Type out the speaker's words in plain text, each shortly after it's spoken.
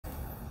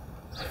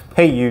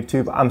Hey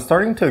YouTube, I'm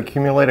starting to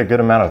accumulate a good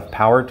amount of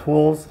power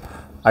tools.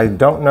 I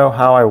don't know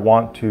how I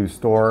want to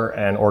store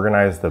and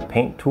organize the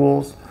paint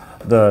tools.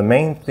 The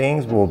main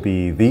things will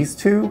be these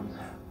two.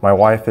 My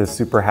wife is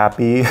super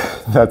happy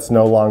that's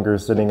no longer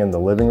sitting in the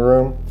living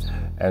room,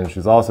 and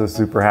she's also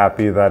super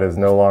happy that is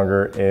no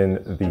longer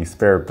in the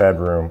spare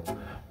bedroom.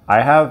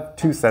 I have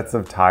two sets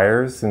of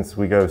tires since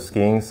we go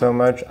skiing so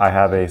much. I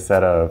have a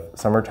set of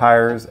summer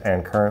tires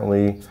and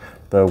currently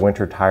the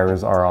winter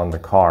tires are on the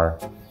car.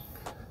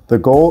 The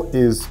goal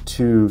is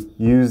to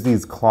use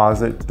these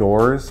closet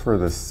doors for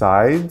the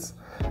sides,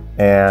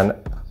 and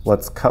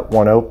let's cut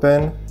one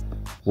open.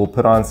 We'll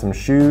put on some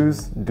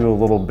shoes, do a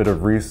little bit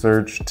of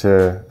research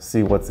to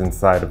see what's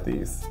inside of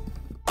these.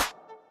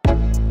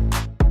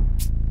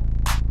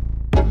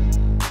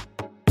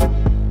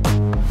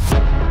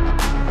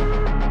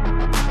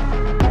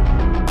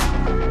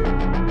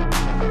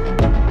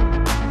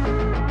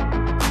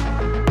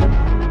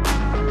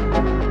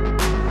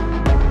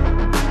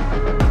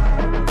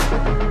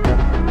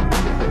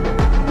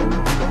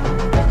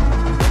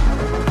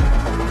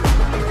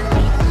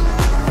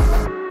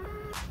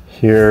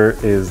 Here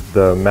is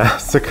the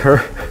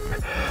massacre.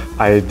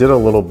 I did a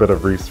little bit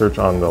of research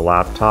on the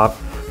laptop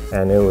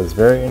and it was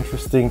very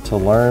interesting to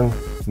learn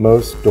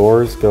most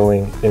doors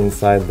going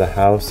inside the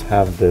house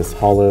have this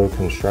hollow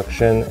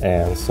construction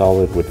and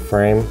solid wood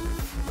frame.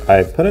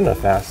 I put in a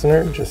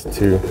fastener just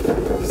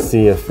to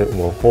see if it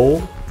will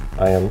hold.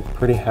 I am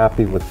pretty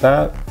happy with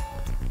that.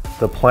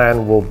 The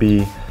plan will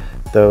be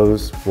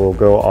those will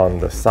go on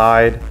the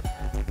side,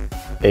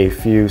 a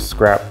few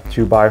scrap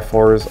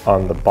 2x4s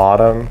on the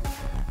bottom.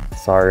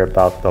 Sorry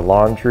about the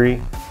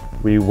laundry.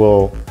 We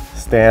will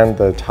stand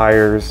the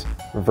tires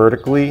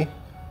vertically.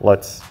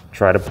 Let's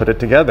try to put it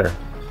together.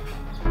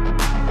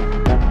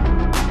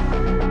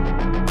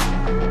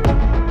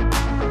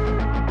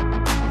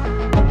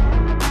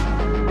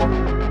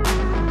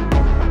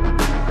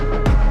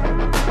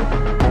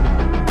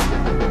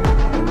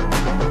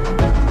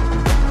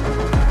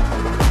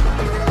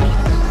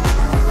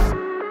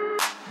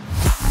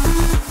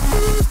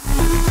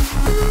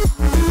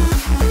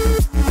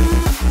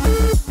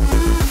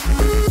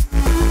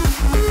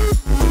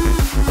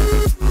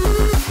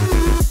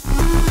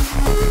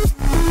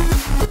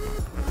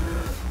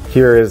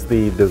 Here is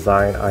the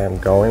design I am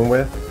going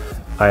with.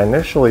 I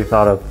initially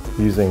thought of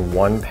using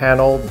one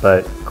panel,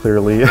 but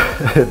clearly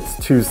it's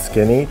too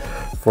skinny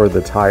for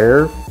the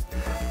tire.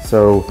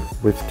 So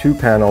with two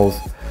panels,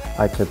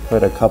 I could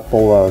put a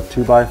couple of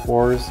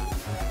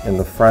 2x4s in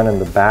the front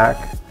and the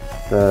back.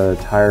 The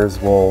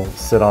tires will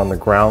sit on the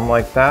ground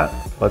like that.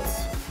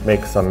 Let's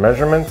make some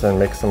measurements and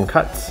make some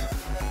cuts.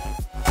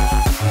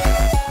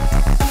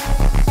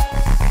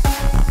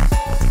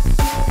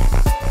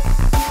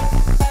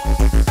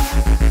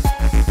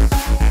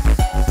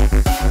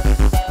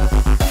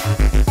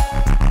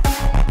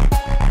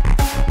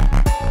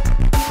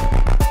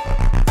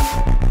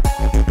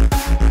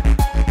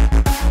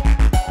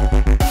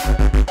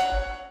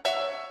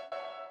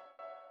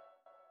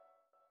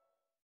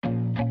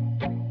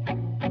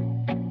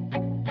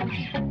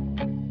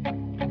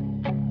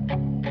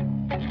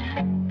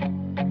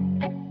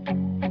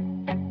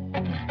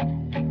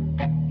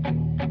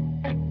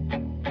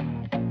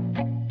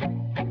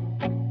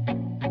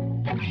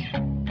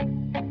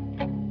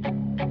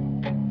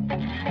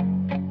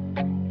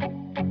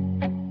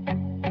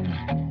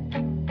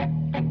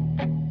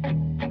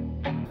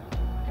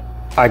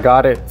 I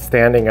got it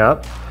standing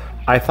up.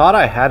 I thought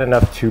I had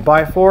enough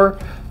 2x4,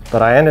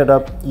 but I ended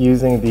up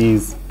using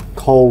these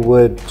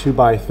Coalwood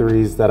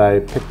 2x3s that I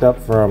picked up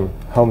from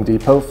Home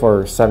Depot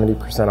for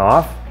 70%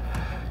 off.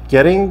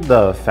 Getting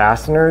the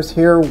fasteners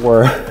here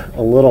were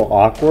a little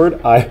awkward.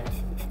 I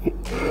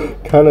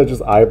kind of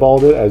just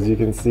eyeballed it. As you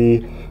can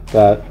see,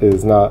 that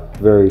is not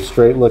very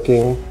straight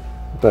looking,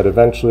 but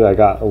eventually I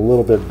got a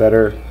little bit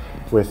better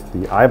with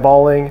the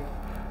eyeballing.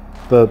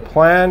 The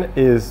plan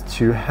is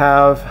to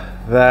have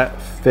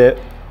that fit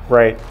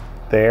right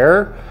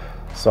there.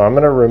 So I'm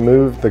gonna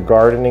remove the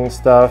gardening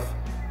stuff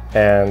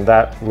and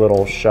that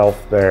little shelf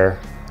there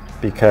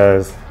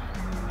because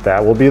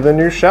that will be the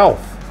new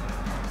shelf.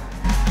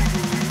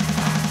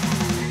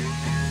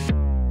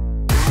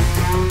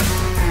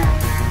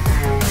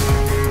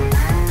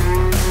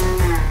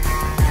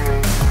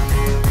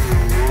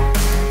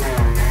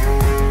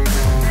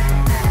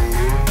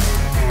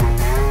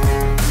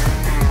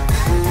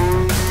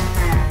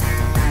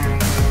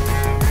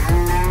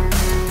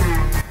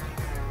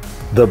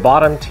 The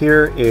bottom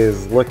tier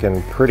is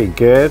looking pretty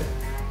good.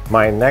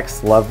 My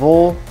next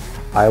level,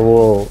 I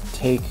will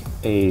take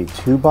a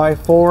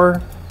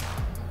 2x4,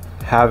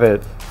 have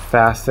it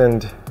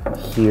fastened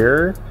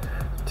here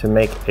to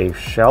make a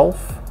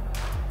shelf.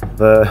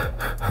 The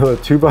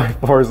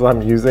 2x4s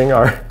I'm using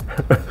are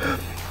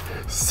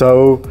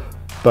so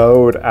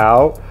bowed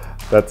out.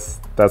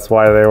 That's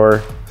why they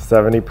were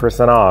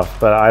 70% off,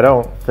 but I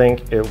don't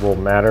think it will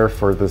matter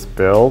for this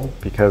build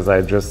because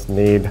I just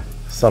need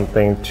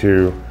something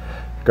to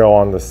go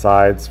on the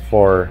sides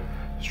for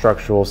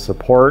structural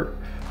support.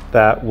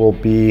 That will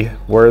be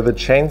where the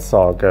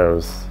chainsaw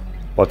goes.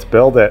 Let's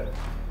build it.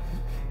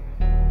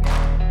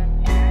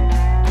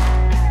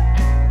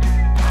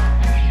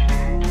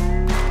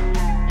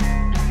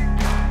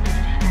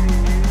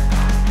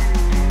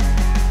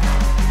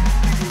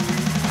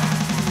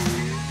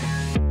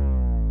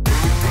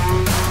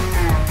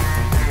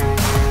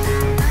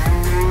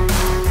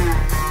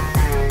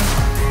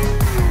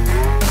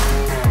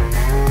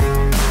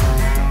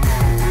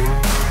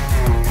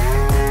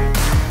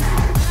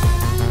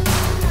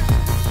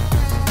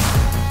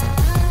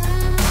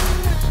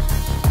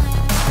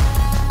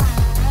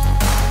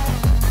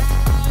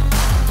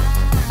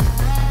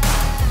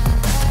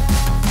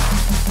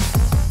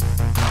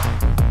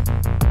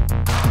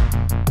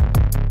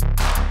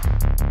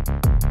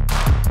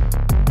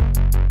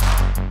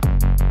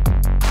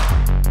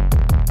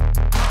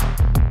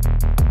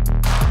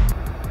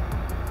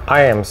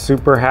 I am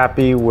super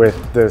happy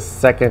with this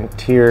second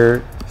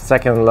tier,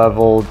 second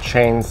level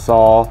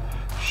chainsaw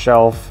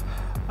shelf.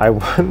 I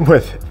went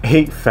with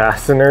 8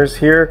 fasteners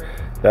here.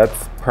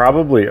 That's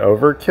probably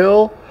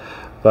overkill,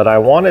 but I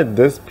wanted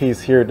this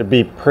piece here to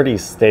be pretty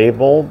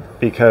stable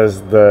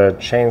because the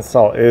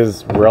chainsaw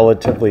is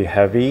relatively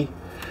heavy.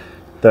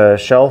 The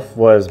shelf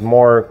was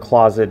more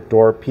closet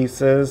door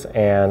pieces,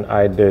 and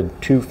I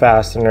did 2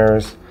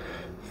 fasteners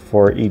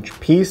for each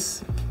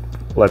piece.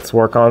 Let's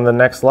work on the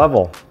next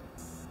level.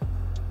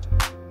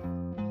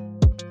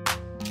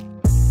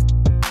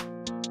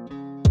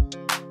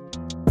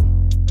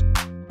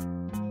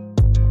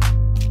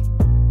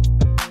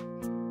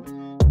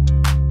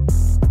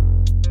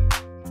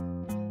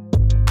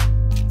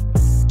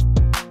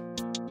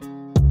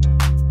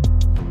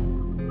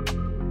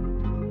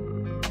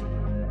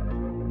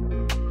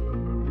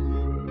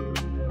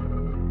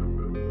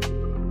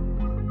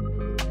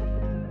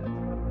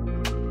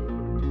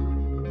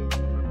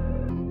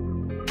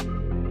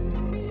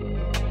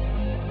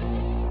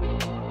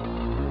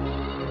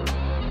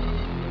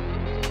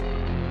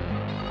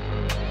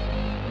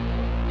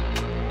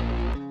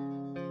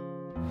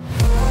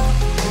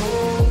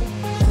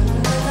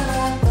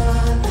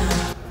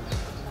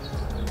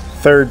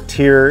 Third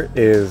tier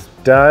is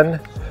done.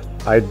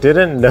 I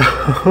didn't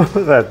know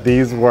that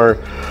these were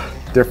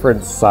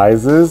different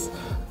sizes.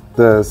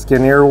 The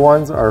skinnier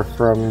ones are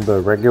from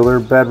the regular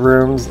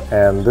bedrooms,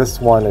 and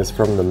this one is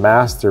from the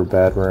master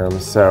bedroom,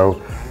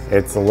 so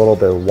it's a little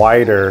bit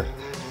wider.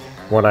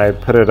 When I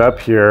put it up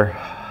here,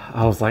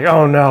 I was like,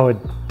 oh no, it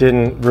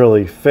didn't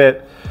really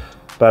fit,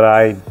 but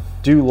I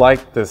do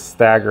like this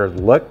staggered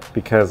look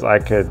because I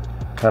could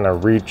kind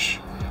of reach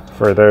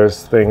for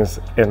those things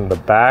in the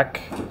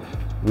back.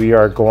 We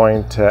are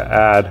going to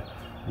add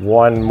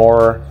one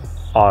more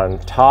on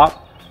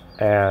top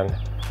and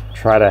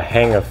try to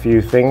hang a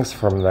few things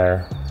from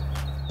there.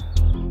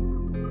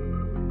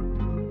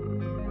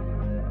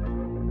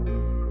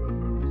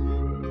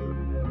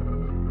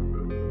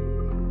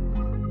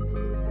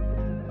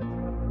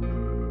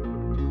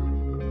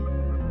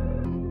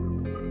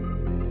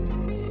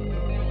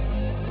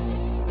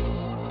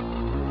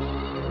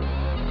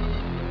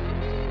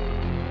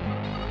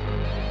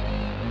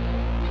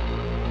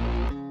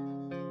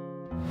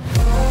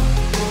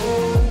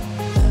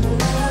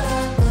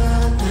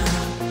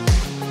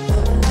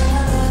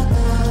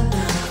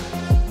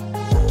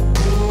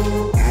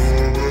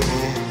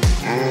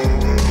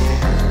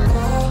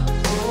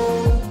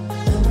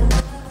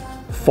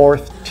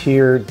 Fourth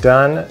tier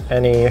done.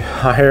 Any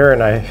higher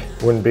and I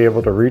wouldn't be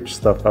able to reach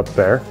stuff up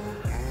there.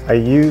 I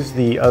used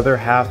the other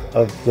half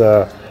of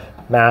the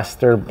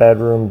master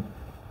bedroom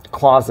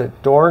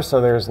closet door,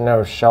 so there's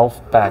no shelf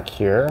back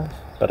here,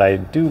 but I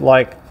do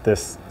like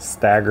this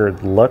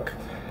staggered look.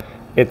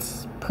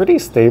 It's pretty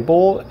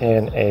stable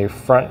in a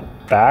front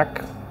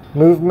back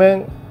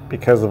movement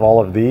because of all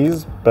of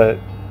these, but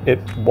it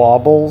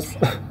wobbles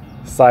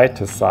side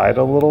to side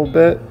a little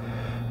bit.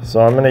 So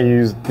I'm going to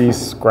use these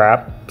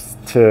scraps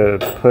to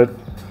put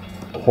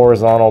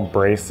horizontal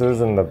braces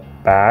in the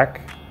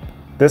back.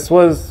 This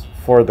was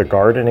for the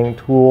gardening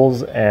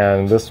tools,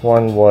 and this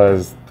one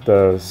was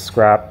the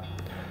scrap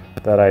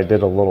that I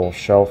did a little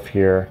shelf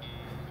here.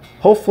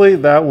 Hopefully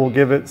that will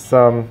give it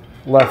some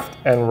left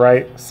and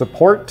right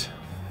support.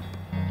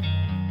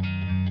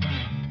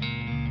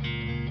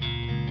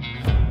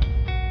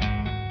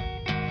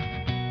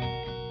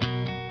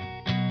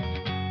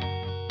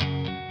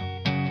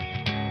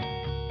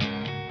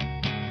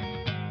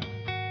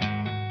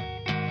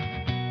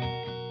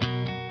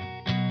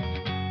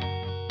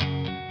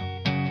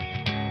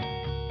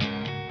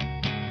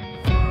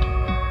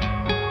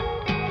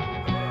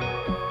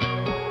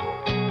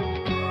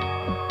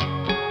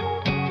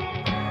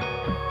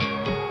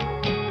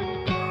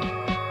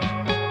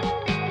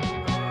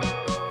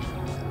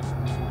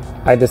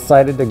 I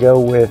decided to go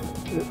with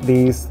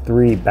these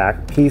 3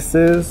 back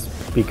pieces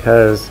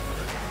because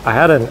I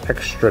had an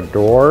extra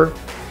door.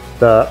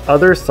 The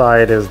other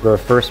side is the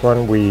first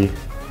one we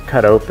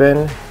cut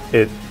open.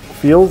 It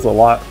feels a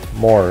lot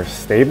more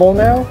stable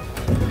now,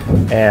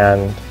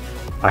 and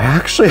I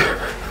actually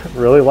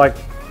really like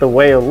the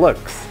way it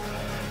looks.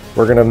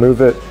 We're gonna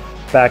move it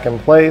back in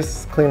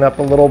place, clean up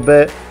a little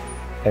bit,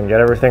 and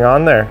get everything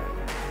on there.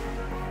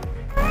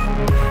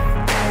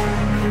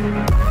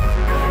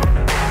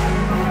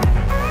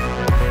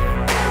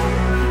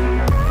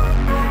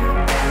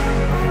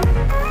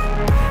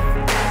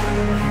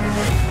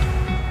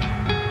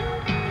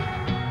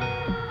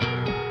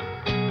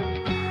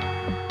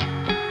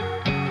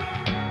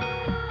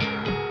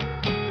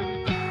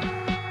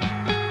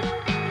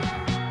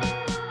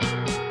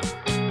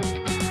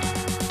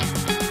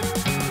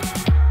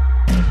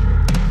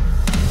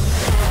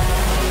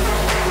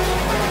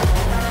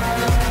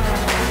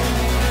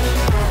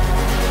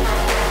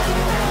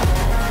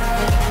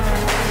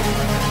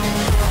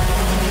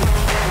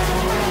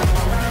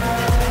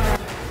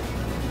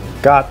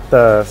 got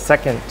the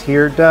second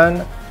tier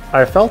done.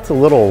 I felt a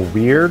little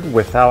weird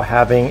without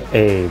having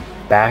a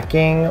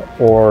backing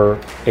or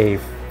a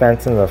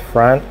fence in the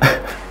front.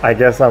 I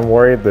guess I'm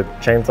worried the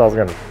chainsaw is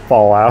gonna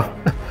fall out.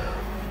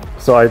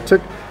 So I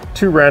took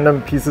 2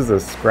 random pieces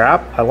of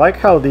scrap. I like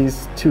how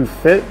these 2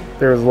 fit.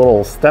 There's a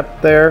little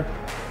step there.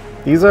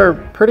 These are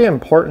pretty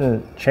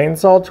important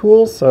chainsaw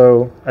tools,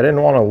 so I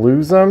didn't want to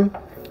lose them.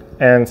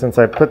 And since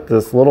I put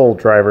this little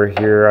driver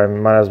here, I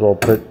might as well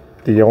put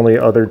the only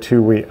other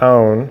 2 we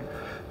own,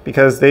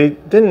 because they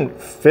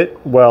didn't fit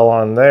well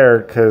on there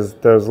because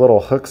those little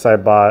hooks I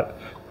bought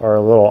are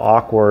a little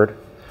awkward.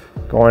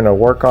 Going to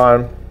work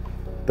on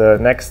the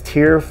next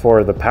tier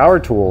for the power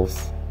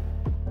tools.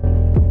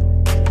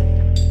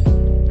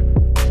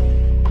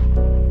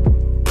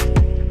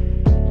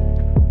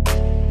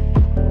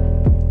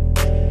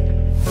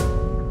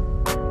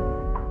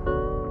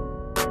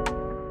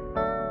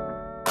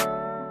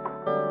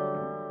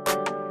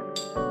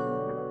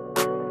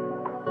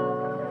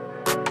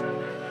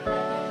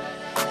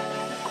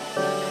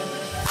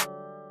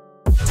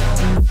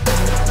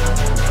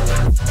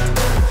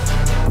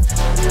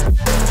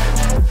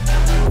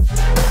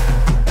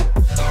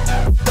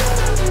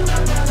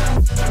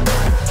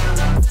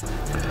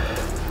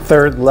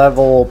 Third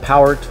level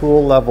power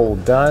tool level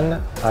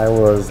done. I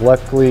was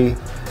luckily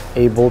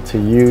able to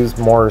use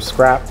more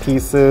scrap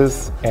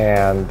pieces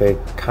and they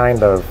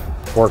kind of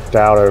worked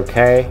out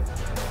okay.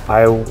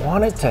 I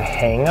wanted to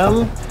hang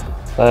them,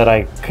 but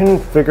I couldn't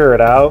figure it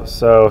out,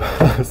 so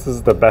this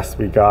is the best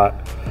we got.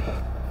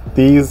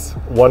 These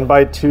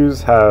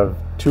 1x2s have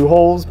 2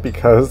 holes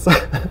because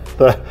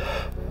the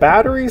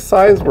battery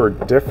size were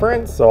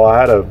different, so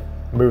I had to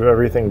move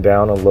everything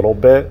down a little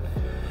bit.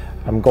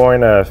 I'm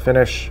going to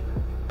finish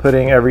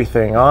putting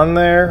everything on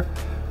there.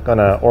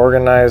 Gonna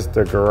organize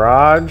the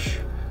garage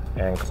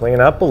and clean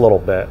up a little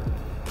bit.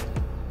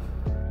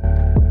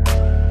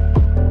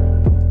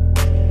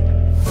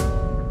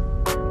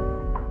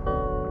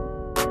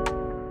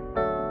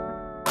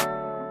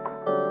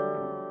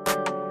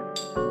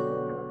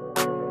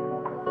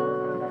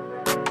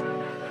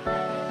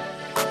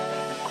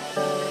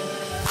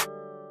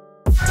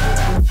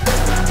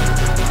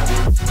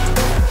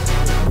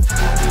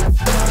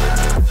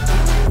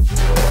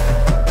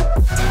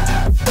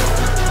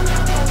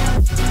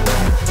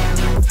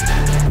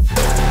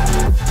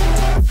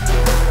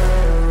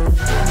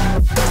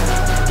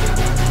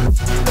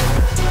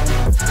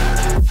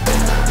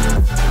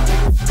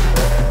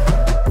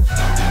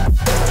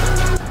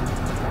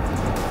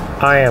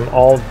 I am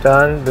all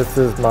done. This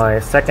is my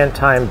second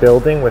time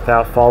building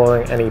without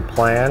following any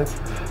plans.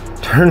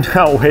 Turned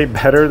out way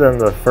better than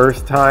the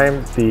first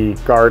time, the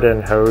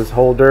garden hose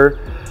holder.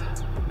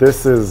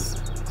 This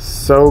is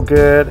so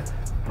good.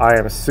 I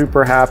am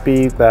super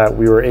happy that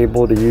we were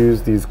able to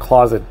use these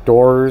closet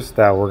doors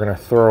that we're gonna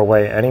throw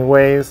away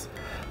anyways.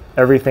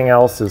 Everything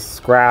else is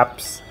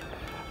scraps.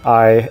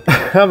 I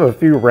have a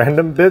few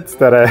random bits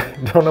that I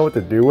don't know what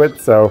to do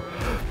with, so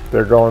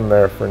they're going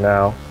there for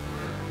now.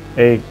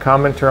 A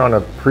commenter on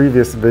a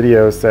previous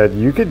video said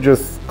you could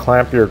just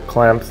clamp your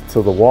clamps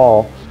to the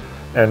wall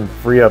and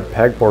free up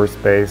pegboard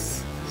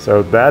space.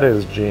 So that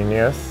is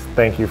genius.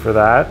 Thank you for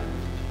that.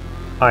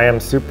 I am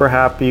super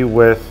happy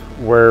with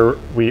where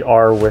we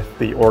are with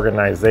the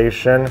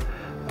organization.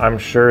 I'm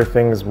sure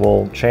things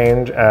will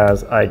change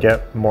as I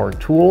get more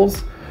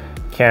tools.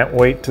 Can't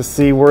wait to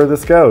see where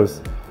this goes.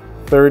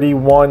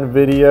 31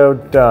 video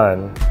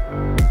done.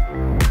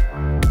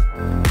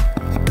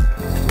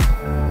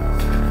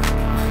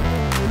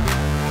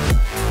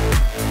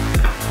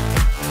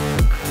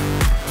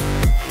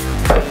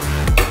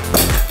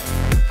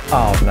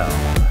 Oh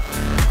no.